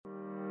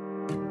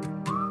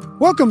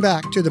Welcome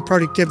back to the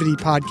Productivity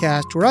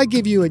Podcast, where I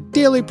give you a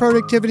daily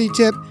productivity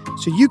tip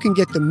so you can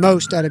get the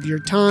most out of your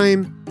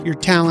time, your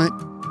talent,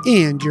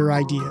 and your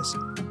ideas.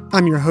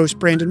 I'm your host,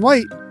 Brandon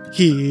White.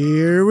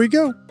 Here we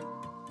go.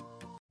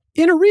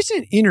 In a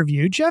recent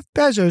interview, Jeff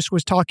Bezos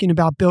was talking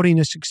about building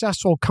a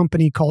successful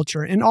company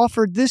culture and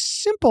offered this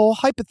simple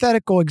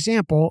hypothetical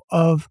example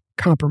of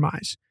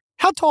compromise.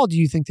 How tall do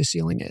you think the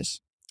ceiling is?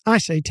 I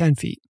say 10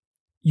 feet.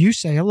 You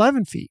say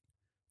 11 feet.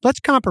 Let's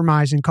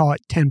compromise and call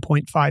it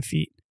 10.5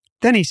 feet.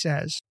 Then he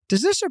says,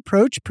 does this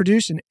approach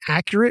produce an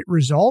accurate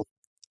result?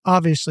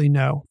 Obviously,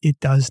 no, it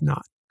does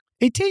not.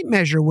 A tape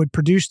measure would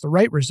produce the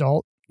right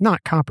result,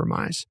 not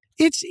compromise.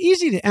 It's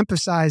easy to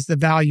emphasize the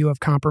value of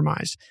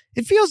compromise.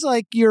 It feels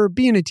like you're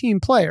being a team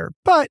player,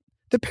 but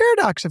the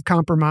paradox of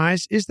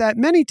compromise is that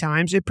many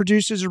times it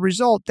produces a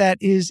result that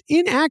is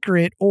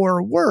inaccurate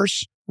or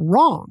worse,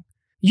 wrong.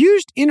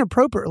 Used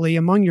inappropriately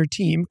among your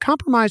team,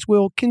 compromise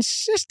will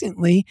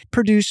consistently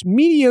produce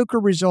mediocre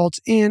results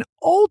and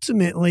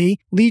ultimately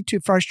lead to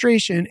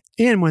frustration.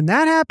 And when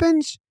that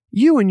happens,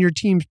 you and your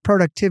team's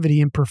productivity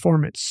and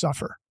performance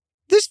suffer.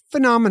 This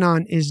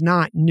phenomenon is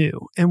not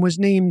new and was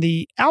named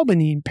the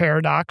Abilene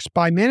paradox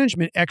by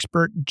management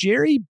expert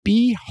Jerry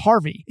B.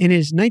 Harvey in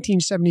his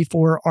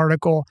 1974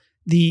 article,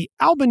 The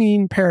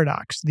Abilene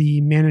Paradox,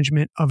 The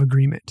Management of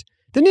Agreement.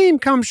 The name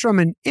comes from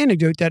an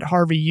anecdote that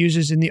Harvey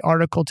uses in the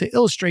article to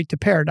illustrate the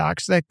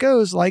paradox that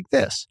goes like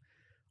this.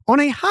 On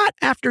a hot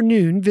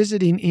afternoon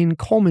visiting in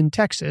Coleman,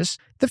 Texas,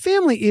 the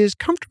family is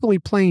comfortably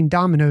playing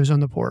dominoes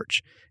on the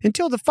porch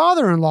until the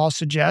father-in-law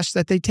suggests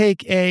that they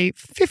take a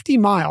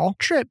 50-mile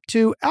trip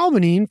to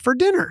Abilene for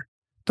dinner.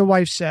 The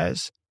wife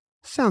says,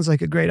 sounds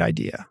like a great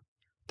idea.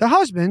 The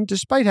husband,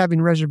 despite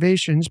having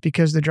reservations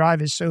because the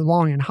drive is so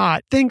long and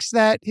hot, thinks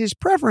that his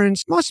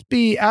preference must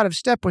be out of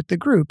step with the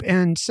group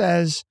and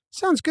says,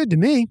 sounds good to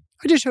me.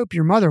 I just hope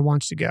your mother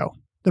wants to go.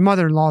 The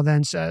mother-in-law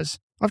then says,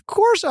 of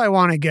course I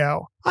want to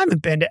go. I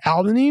haven't been to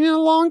Abilene in a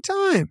long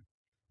time.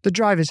 The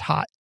drive is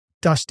hot,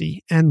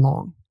 dusty, and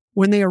long.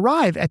 When they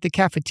arrive at the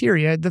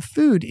cafeteria, the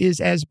food is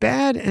as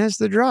bad as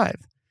the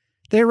drive.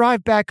 They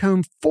arrive back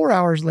home 4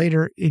 hours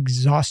later,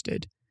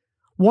 exhausted.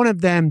 One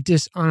of them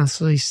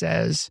dishonestly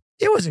says,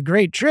 it was a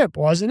great trip,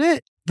 wasn't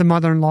it? The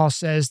mother-in-law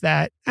says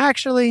that,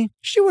 actually,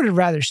 she would have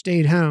rather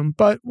stayed home,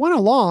 but went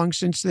along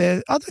since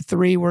the other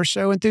three were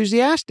so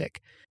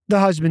enthusiastic. The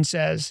husband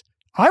says,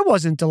 I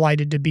wasn't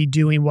delighted to be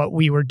doing what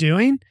we were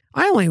doing.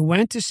 I only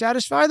went to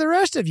satisfy the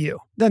rest of you.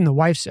 Then the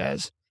wife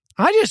says,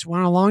 I just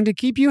went along to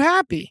keep you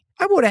happy.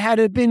 I would have had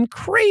to have been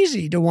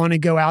crazy to want to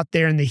go out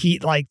there in the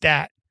heat like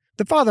that.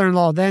 The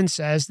father-in-law then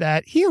says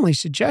that he only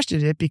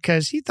suggested it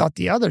because he thought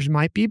the others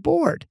might be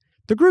bored.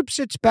 The group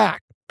sits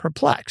back,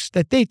 perplexed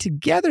that they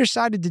together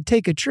decided to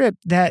take a trip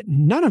that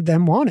none of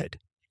them wanted.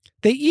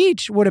 They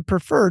each would have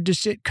preferred to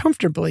sit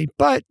comfortably,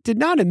 but did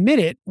not admit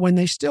it when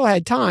they still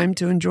had time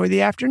to enjoy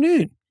the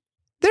afternoon.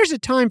 There's a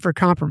time for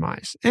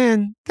compromise,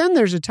 and then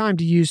there's a time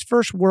to use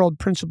first-world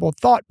principle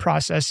thought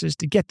processes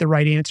to get the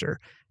right answer,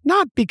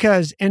 not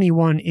because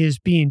anyone is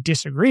being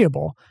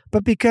disagreeable,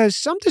 but because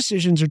some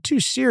decisions are too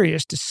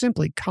serious to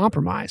simply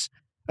compromise.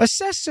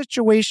 Assess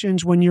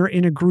situations when you're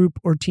in a group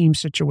or team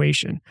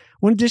situation.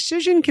 When a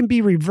decision can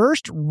be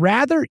reversed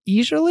rather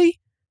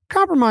easily,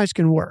 compromise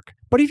can work.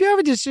 But if you have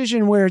a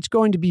decision where it's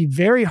going to be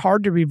very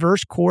hard to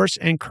reverse course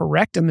and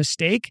correct a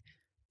mistake,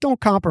 don't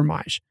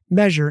compromise.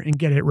 Measure and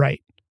get it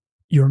right.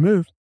 Your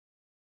move.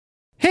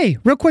 Hey,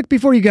 real quick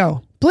before you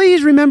go,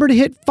 please remember to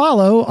hit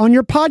follow on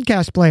your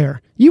podcast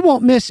player. You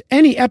won't miss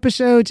any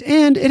episodes,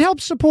 and it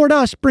helps support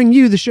us bring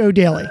you the show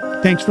daily.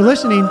 Thanks for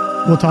listening.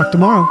 We'll talk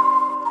tomorrow.